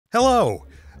Hello!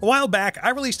 A while back, I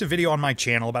released a video on my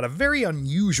channel about a very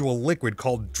unusual liquid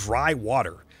called dry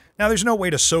water. Now, there's no way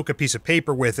to soak a piece of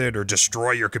paper with it or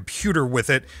destroy your computer with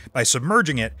it by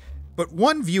submerging it, but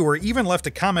one viewer even left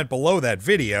a comment below that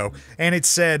video, and it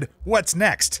said, "What's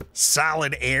next?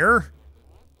 Solid air?"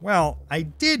 Well, I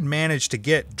did manage to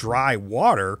get dry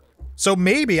water, so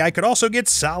maybe I could also get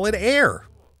solid air.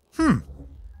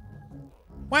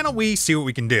 Why don't we see what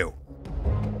we can do?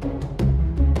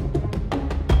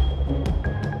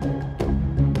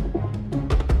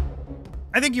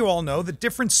 I think you all know that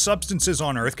different substances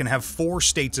on Earth can have 4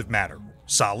 states of matter: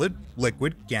 solid,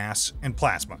 liquid, gas, and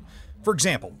plasma. For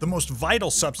example, the most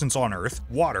vital substance on Earth,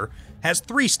 water, has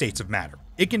 3 states of matter.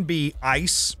 It can be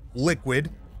ice, liquid,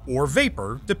 or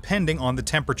vapor, depending on the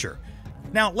temperature.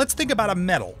 Now, let's think about a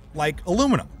metal, like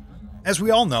aluminum. As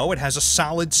we all know, it has a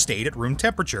solid state at room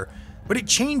temperature, but it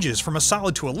changes from a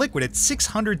solid to a liquid at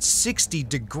 660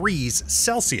 degrees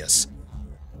Celsius.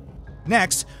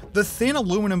 Next, the thin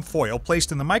aluminum foil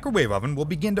placed in the microwave oven will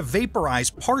begin to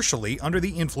vaporize partially under the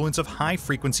influence of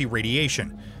high-frequency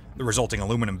radiation. The resulting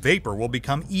aluminum vapor will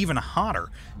become even hotter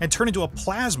and turn into a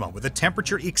plasma with a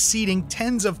temperature exceeding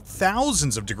tens of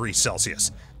thousands of degrees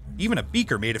Celsius. Even a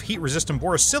beaker made of heat-resistant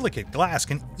borosilicate glass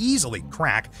can easily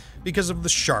crack because of the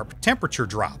sharp temperature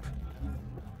drop.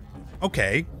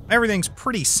 Okay, everything's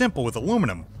pretty simple with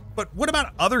aluminum. But what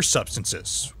about other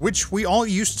substances, which we all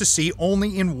used to see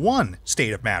only in one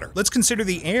state of matter? Let's consider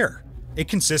the air. It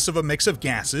consists of a mix of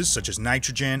gases such as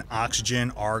nitrogen,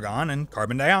 oxygen, argon, and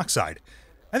carbon dioxide.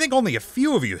 I think only a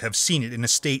few of you have seen it in a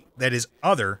state that is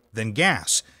other than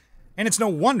gas. And it's no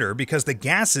wonder, because the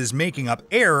gases making up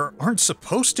air aren't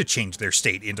supposed to change their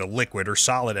state into liquid or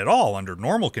solid at all under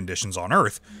normal conditions on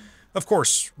Earth. Of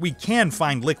course, we can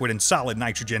find liquid and solid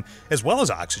nitrogen, as well as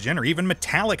oxygen or even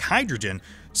metallic hydrogen,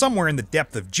 somewhere in the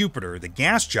depth of Jupiter, the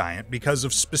gas giant, because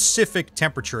of specific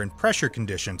temperature and pressure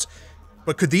conditions.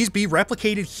 But could these be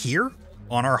replicated here,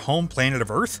 on our home planet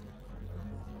of Earth?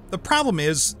 The problem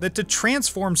is that to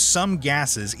transform some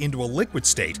gases into a liquid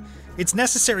state, it's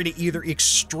necessary to either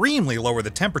extremely lower the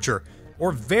temperature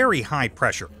or very high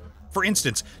pressure. For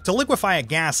instance, to liquefy a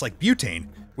gas like butane,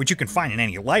 which you can find in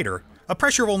any lighter, a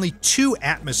pressure of only 2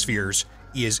 atmospheres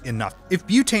is enough. If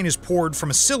butane is poured from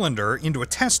a cylinder into a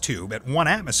test tube at 1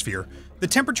 atmosphere, the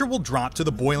temperature will drop to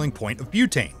the boiling point of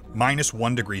butane, minus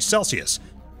 1 degree Celsius.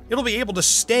 It'll be able to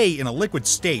stay in a liquid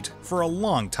state for a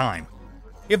long time.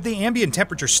 If the ambient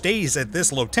temperature stays at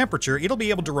this low temperature, it'll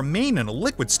be able to remain in a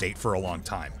liquid state for a long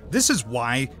time. This is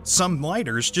why some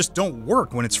lighters just don't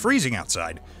work when it's freezing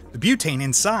outside. The butane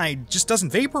inside just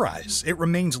doesn't vaporize, it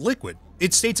remains liquid.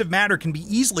 Its states of matter can be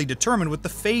easily determined with the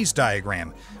phase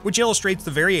diagram, which illustrates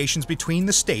the variations between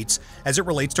the states as it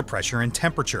relates to pressure and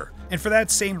temperature. And for that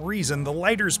same reason, the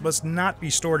lighters must not be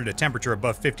stored at a temperature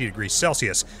above 50 degrees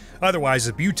Celsius. Otherwise,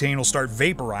 the butane will start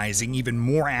vaporizing even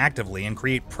more actively and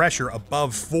create pressure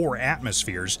above 4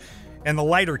 atmospheres. And the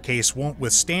lighter case won't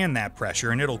withstand that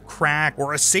pressure, and it'll crack,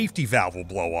 or a safety valve will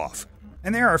blow off.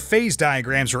 And there are phase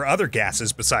diagrams for other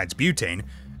gases besides butane.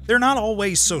 They're not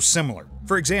always so similar.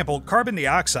 For example, carbon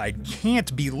dioxide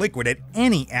can't be liquid at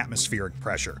any atmospheric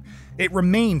pressure. It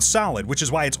remains solid, which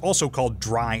is why it's also called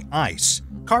dry ice.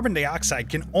 Carbon dioxide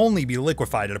can only be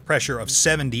liquefied at a pressure of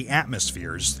 70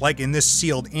 atmospheres, like in this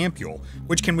sealed ampule,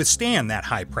 which can withstand that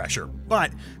high pressure.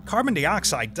 But carbon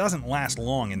dioxide doesn't last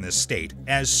long in this state.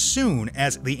 As soon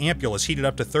as the ampule is heated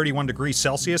up to 31 degrees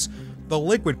Celsius, the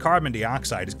liquid carbon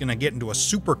dioxide is going to get into a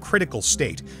supercritical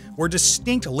state, where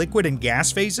distinct liquid and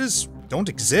gas phases don't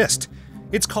exist.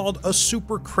 It's called a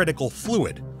supercritical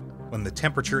fluid. When the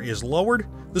temperature is lowered,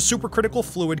 the supercritical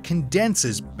fluid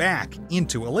condenses back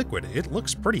into a liquid. It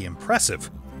looks pretty impressive.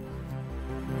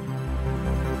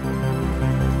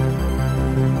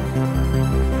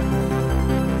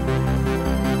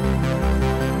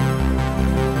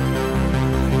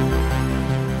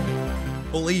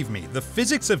 Believe me, the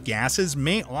physics of gases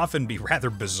may often be rather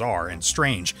bizarre and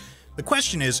strange. The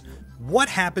question is, what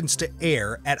happens to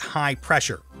air at high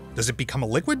pressure? Does it become a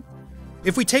liquid?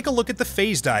 If we take a look at the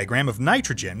phase diagram of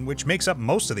nitrogen, which makes up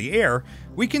most of the air,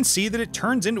 we can see that it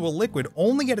turns into a liquid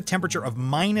only at a temperature of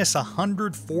minus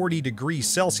 140 degrees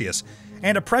Celsius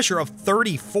and a pressure of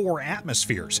 34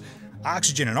 atmospheres.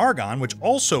 Oxygen and argon, which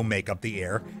also make up the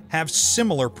air, have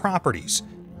similar properties.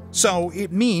 So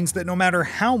it means that no matter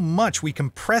how much we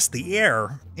compress the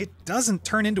air, it doesn't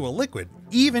turn into a liquid,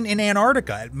 even in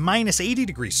Antarctica at minus 80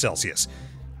 degrees Celsius.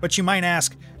 But you might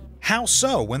ask, how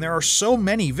so, when there are so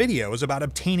many videos about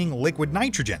obtaining liquid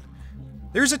nitrogen?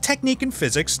 There's a technique in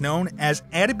physics known as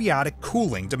adiabatic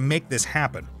cooling to make this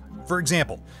happen. For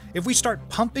example, if we start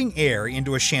pumping air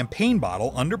into a champagne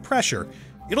bottle under pressure,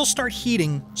 it'll start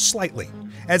heating slightly,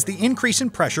 as the increase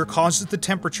in pressure causes the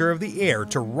temperature of the air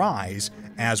to rise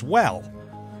as well.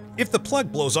 If the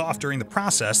plug blows off during the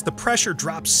process, the pressure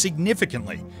drops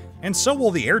significantly, and so will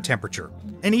the air temperature,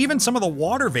 and even some of the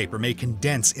water vapor may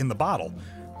condense in the bottle.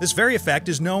 This very effect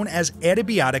is known as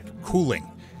adiabatic cooling.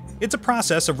 It's a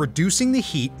process of reducing the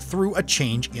heat through a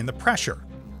change in the pressure.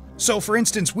 So for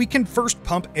instance, we can first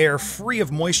pump air free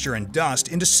of moisture and dust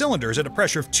into cylinders at a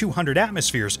pressure of 200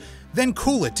 atmospheres, then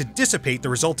cool it to dissipate the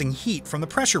resulting heat from the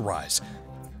pressure rise.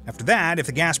 After that, if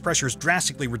the gas pressure is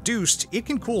drastically reduced, it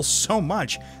can cool so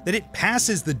much that it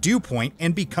passes the dew point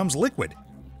and becomes liquid.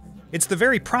 It's the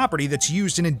very property that's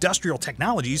used in industrial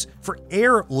technologies for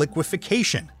air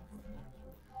liquefaction.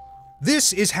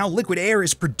 This is how liquid air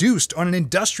is produced on an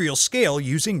industrial scale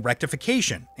using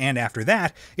rectification, and after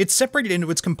that, it's separated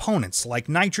into its components like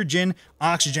nitrogen,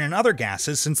 oxygen, and other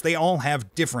gases, since they all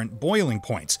have different boiling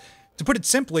points. To put it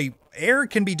simply, air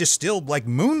can be distilled like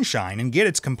moonshine and get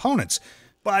its components,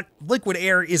 but liquid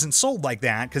air isn't sold like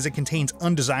that because it contains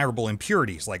undesirable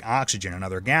impurities like oxygen and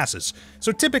other gases.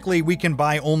 So typically we can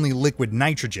buy only liquid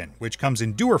nitrogen, which comes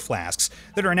in Dewar flasks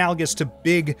that are analogous to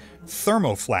big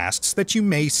thermoflasks that you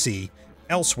may see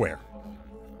elsewhere.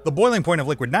 The boiling point of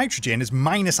liquid nitrogen is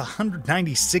minus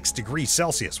 196 degrees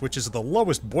Celsius, which is the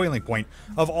lowest boiling point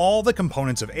of all the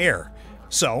components of air.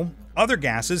 So, other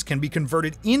gases can be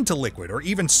converted into liquid or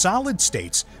even solid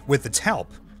states with its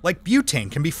help. Like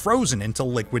butane can be frozen into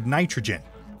liquid nitrogen.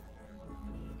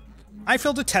 I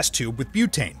filled a test tube with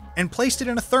butane and placed it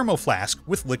in a thermoflask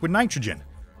with liquid nitrogen.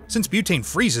 Since butane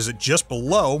freezes at just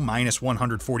below minus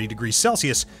 140 degrees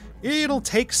Celsius, it'll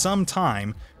take some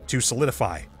time to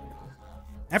solidify.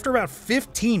 After about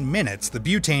 15 minutes, the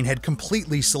butane had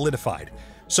completely solidified,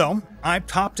 so I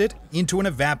topped it into an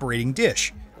evaporating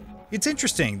dish. It's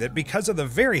interesting that because of the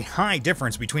very high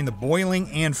difference between the boiling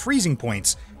and freezing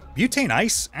points, butane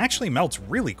ice actually melts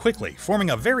really quickly, forming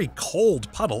a very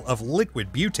cold puddle of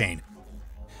liquid butane.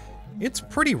 It's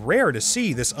pretty rare to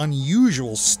see this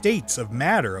unusual states of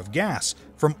matter of gas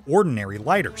from ordinary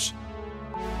lighters.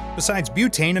 Besides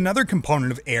butane, another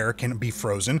component of air can be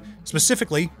frozen,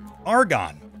 specifically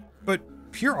argon. But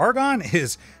pure argon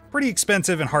is pretty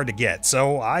expensive and hard to get,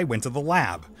 so I went to the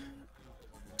lab.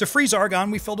 To freeze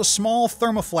argon, we filled a small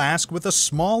thermoflask with a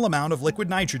small amount of liquid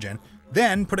nitrogen,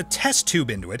 then put a test tube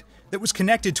into it that was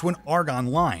connected to an argon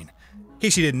line. In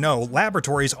case you didn't know,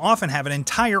 laboratories often have an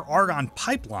entire argon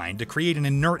pipeline to create an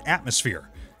inert atmosphere.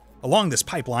 Along this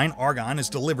pipeline, argon is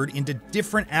delivered into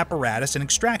different apparatus and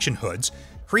extraction hoods,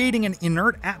 creating an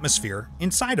inert atmosphere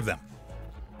inside of them.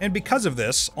 And because of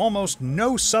this, almost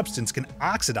no substance can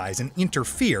oxidize and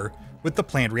interfere with the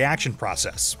planned reaction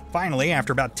process. Finally,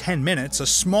 after about 10 minutes, a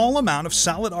small amount of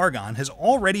solid argon has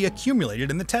already accumulated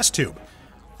in the test tube.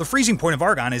 The freezing point of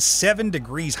argon is 7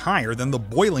 degrees higher than the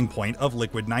boiling point of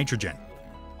liquid nitrogen.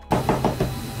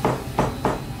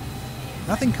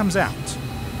 Nothing comes out.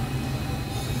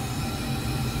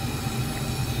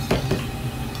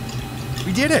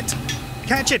 We did it!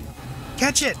 Catch it!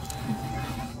 Catch it!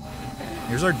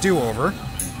 Here's our do-over.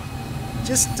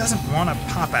 Just doesn't want to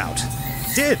pop out.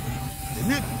 Didn't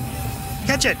it?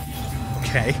 Catch it!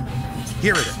 Okay,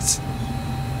 here it is.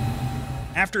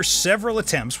 After several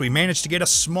attempts, we managed to get a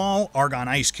small argon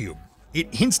ice cube.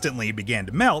 It instantly began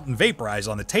to melt and vaporize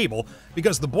on the table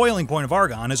because the boiling point of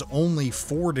argon is only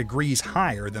 4 degrees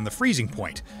higher than the freezing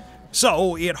point.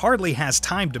 So it hardly has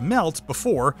time to melt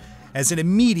before, as it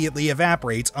immediately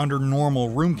evaporates under normal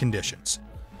room conditions.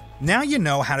 Now you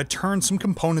know how to turn some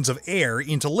components of air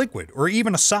into liquid or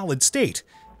even a solid state.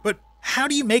 But how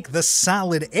do you make the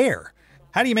solid air?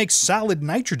 How do you make solid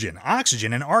nitrogen,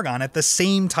 oxygen, and argon at the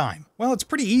same time? Well, it's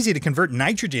pretty easy to convert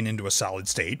nitrogen into a solid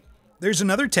state. There's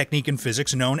another technique in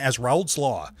physics known as Raoult's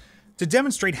law. To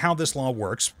demonstrate how this law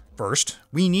works, first,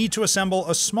 we need to assemble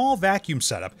a small vacuum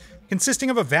setup consisting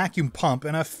of a vacuum pump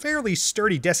and a fairly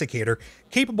sturdy desiccator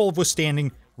capable of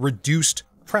withstanding reduced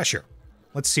pressure.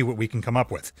 Let's see what we can come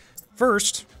up with.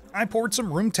 First, I poured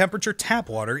some room temperature tap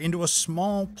water into a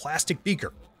small plastic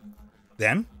beaker.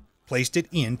 Then, placed it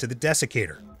into the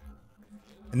desiccator.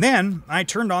 And then, I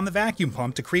turned on the vacuum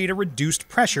pump to create a reduced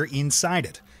pressure inside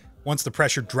it. Once the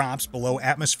pressure drops below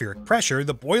atmospheric pressure,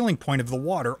 the boiling point of the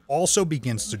water also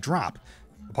begins to drop.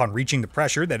 Upon reaching the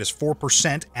pressure that is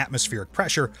 4% atmospheric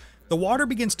pressure, the water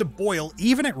begins to boil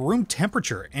even at room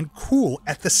temperature and cool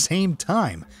at the same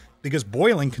time, because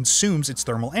boiling consumes its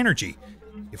thermal energy.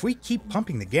 If we keep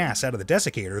pumping the gas out of the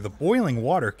desiccator, the boiling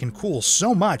water can cool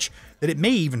so much that it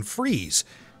may even freeze.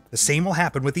 The same will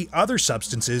happen with the other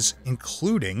substances,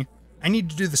 including, I need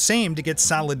to do the same to get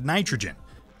solid nitrogen.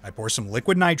 I pour some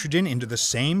liquid nitrogen into the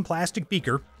same plastic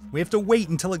beaker. We have to wait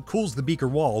until it cools the beaker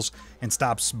walls and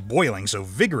stops boiling so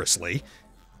vigorously.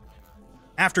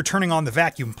 After turning on the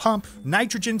vacuum pump,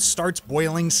 nitrogen starts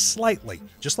boiling slightly,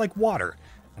 just like water,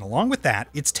 and along with that,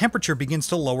 its temperature begins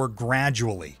to lower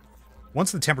gradually.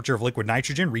 Once the temperature of liquid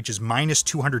nitrogen reaches minus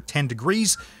 210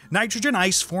 degrees, nitrogen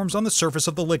ice forms on the surface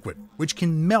of the liquid, which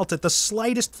can melt at the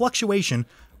slightest fluctuation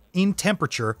in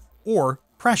temperature or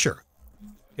pressure.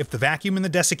 If the vacuum in the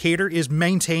desiccator is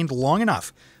maintained long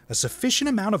enough, a sufficient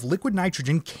amount of liquid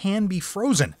nitrogen can be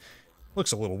frozen.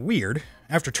 Looks a little weird.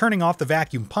 After turning off the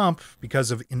vacuum pump,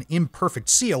 because of an imperfect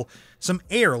seal, some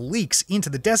air leaks into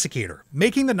the desiccator,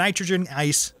 making the nitrogen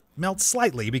ice melt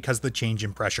slightly because of the change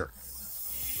in pressure.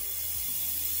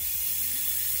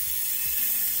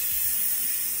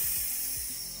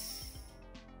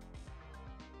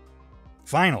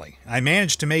 Finally, I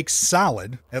managed to make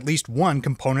solid at least one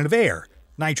component of air,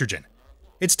 nitrogen.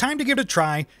 It's time to give it a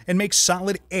try and make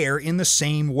solid air in the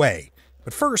same way.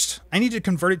 But first, I need to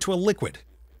convert it to a liquid.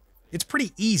 It's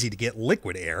pretty easy to get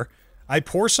liquid air. I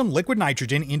pour some liquid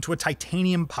nitrogen into a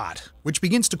titanium pot, which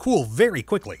begins to cool very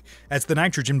quickly as the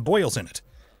nitrogen boils in it.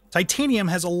 Titanium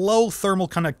has a low thermal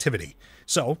conductivity,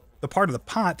 so the part of the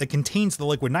pot that contains the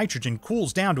liquid nitrogen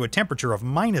cools down to a temperature of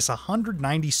minus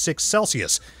 196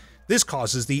 Celsius. This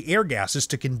causes the air gases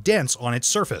to condense on its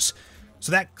surface.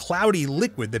 So that cloudy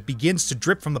liquid that begins to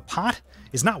drip from the pot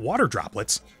is not water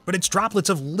droplets, but it's droplets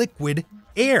of liquid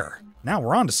air. Now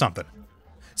we're on to something.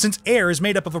 Since air is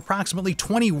made up of approximately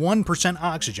 21%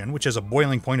 oxygen, which has a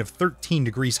boiling point of 13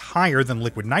 degrees higher than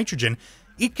liquid nitrogen,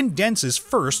 it condenses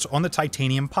first on the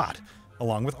titanium pot,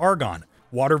 along with argon,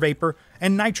 water vapor,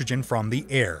 and nitrogen from the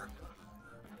air.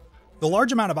 The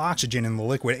large amount of oxygen in the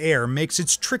liquid air makes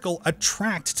its trickle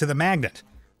attract to the magnet,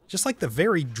 just like the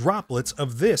very droplets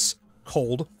of this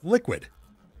cold liquid.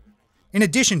 In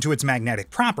addition to its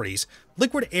magnetic properties,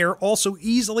 liquid air also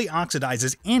easily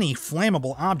oxidizes any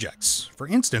flammable objects. For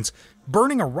instance,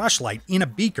 burning a rushlight in a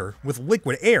beaker with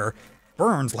liquid air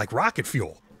burns like rocket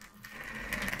fuel.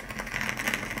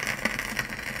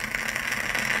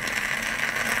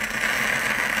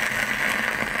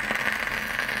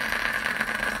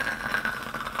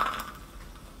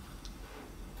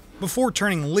 Before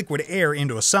turning liquid air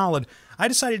into a solid, I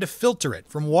decided to filter it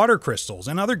from water crystals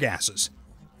and other gases.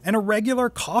 And a regular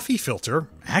coffee filter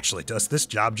actually does this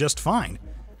job just fine.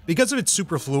 Because of its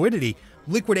superfluidity,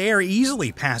 liquid air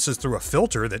easily passes through a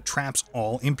filter that traps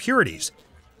all impurities.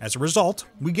 As a result,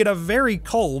 we get a very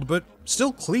cold but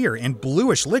still clear and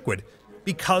bluish liquid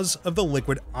because of the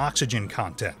liquid oxygen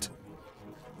content.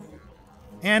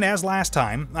 And as last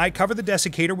time, I cover the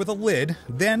desiccator with a lid,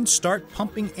 then start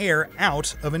pumping air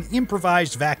out of an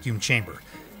improvised vacuum chamber.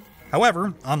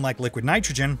 However, unlike liquid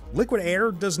nitrogen, liquid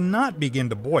air does not begin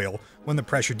to boil when the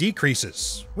pressure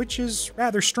decreases, which is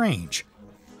rather strange.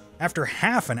 After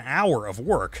half an hour of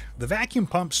work, the vacuum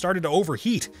pump started to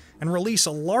overheat and release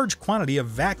a large quantity of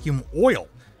vacuum oil,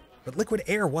 but liquid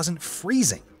air wasn't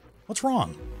freezing. What's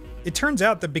wrong? It turns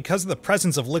out that because of the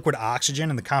presence of liquid oxygen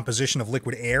in the composition of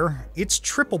liquid air, its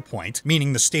triple point,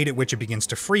 meaning the state at which it begins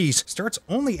to freeze, starts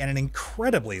only at an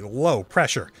incredibly low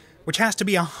pressure, which has to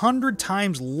be 100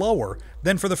 times lower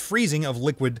than for the freezing of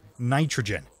liquid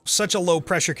nitrogen. Such a low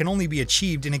pressure can only be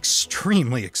achieved in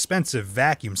extremely expensive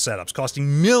vacuum setups,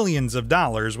 costing millions of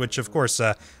dollars, which of course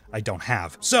I don't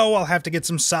have. So I'll have to get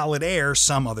some solid air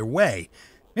some other way.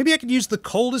 Maybe I could use the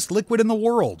coldest liquid in the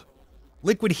world,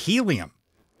 liquid helium.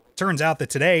 Turns out that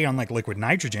today, unlike liquid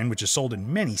nitrogen, which is sold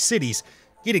in many cities,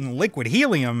 getting liquid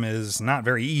helium is not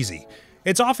very easy.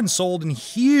 It's often sold in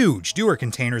huge Drucker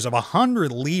containers of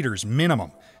 100 liters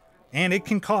minimum, and it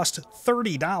can cost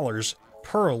 $30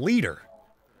 per liter.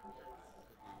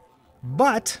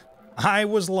 But I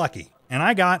was lucky, and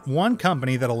I got one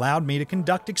company that allowed me to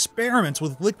conduct experiments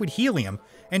with liquid helium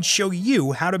and show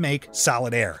you how to make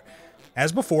solid air.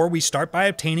 As before, we start by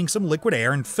obtaining some liquid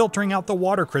air and filtering out the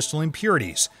water crystal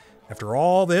impurities. After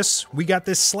all this, we got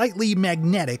this slightly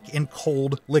magnetic and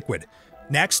cold liquid.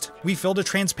 Next, we filled a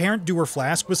transparent Drucker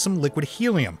flask with some liquid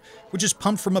helium, which is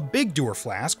pumped from a big Drucker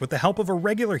flask with the help of a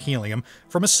regular helium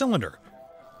from a cylinder.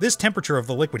 This temperature of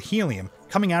the liquid helium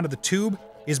coming out of the tube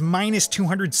is minus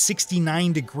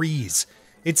 269 degrees.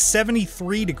 It's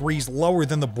 73 degrees lower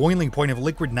than the boiling point of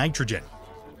liquid nitrogen.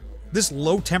 This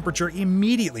low temperature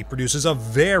immediately produces a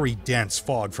very dense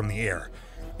fog from the air.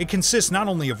 It consists not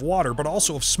only of water, but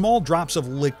also of small drops of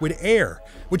liquid air,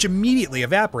 which immediately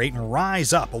evaporate and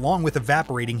rise up along with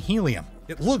evaporating helium.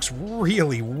 It looks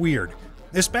really weird,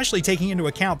 especially taking into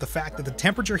account the fact that the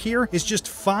temperature here is just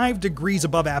 5 degrees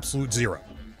above absolute zero.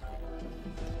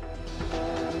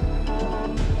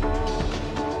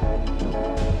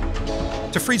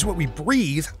 To freeze what we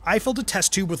breathe, I filled a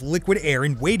test tube with liquid air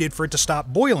and waited for it to stop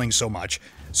boiling so much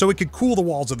so it could cool the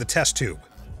walls of the test tube.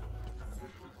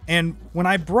 And when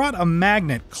I brought a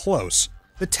magnet close,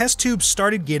 the test tube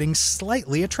started getting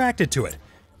slightly attracted to it.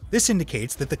 This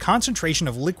indicates that the concentration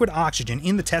of liquid oxygen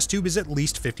in the test tube is at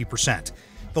least 50%.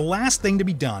 The last thing to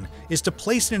be done is to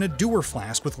place it in a Dewar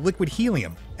flask with liquid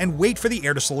helium and wait for the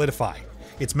air to solidify.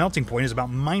 Its melting point is about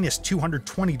minus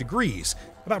 220 degrees,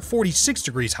 about 46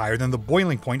 degrees higher than the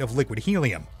boiling point of liquid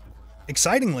helium.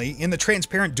 Excitingly, in the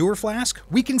transparent Dewar flask,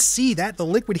 we can see that the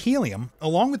liquid helium,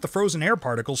 along with the frozen air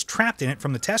particles trapped in it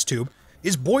from the test tube,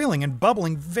 is boiling and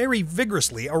bubbling very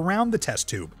vigorously around the test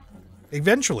tube.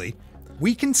 Eventually,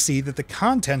 we can see that the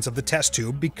contents of the test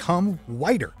tube become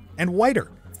whiter and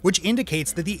whiter, which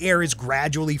indicates that the air is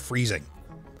gradually freezing.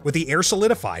 With the air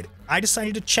solidified, I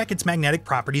decided to check its magnetic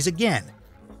properties again.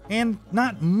 And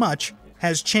not much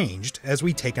has changed as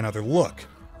we take another look.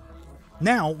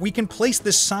 Now we can place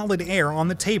this solid air on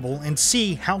the table and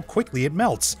see how quickly it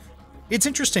melts. It's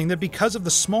interesting that because of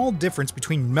the small difference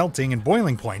between melting and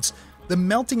boiling points, the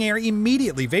melting air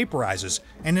immediately vaporizes,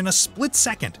 and in a split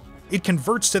second, it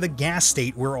converts to the gas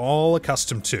state we're all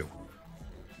accustomed to.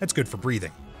 That's good for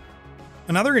breathing.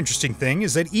 Another interesting thing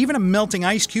is that even a melting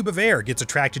ice cube of air gets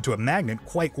attracted to a magnet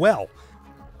quite well.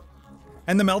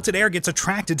 And the melted air gets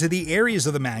attracted to the areas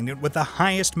of the magnet with the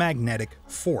highest magnetic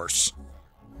force.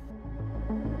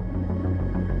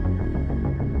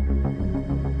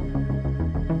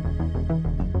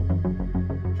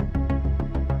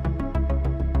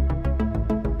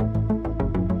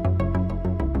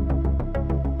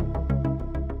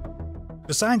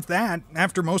 Besides that,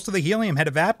 after most of the helium had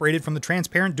evaporated from the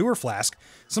transparent Dewar flask,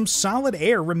 some solid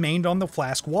air remained on the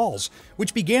flask walls,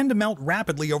 which began to melt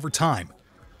rapidly over time.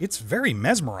 It's very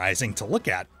mesmerizing to look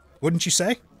at, wouldn't you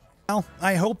say? Well,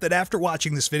 I hope that after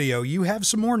watching this video, you have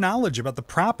some more knowledge about the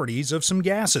properties of some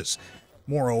gases.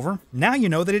 Moreover, now you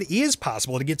know that it is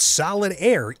possible to get solid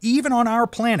air even on our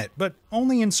planet, but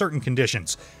only in certain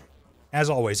conditions. As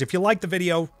always, if you liked the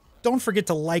video, don't forget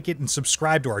to like it and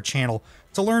subscribe to our channel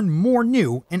to learn more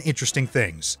new and interesting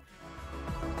things.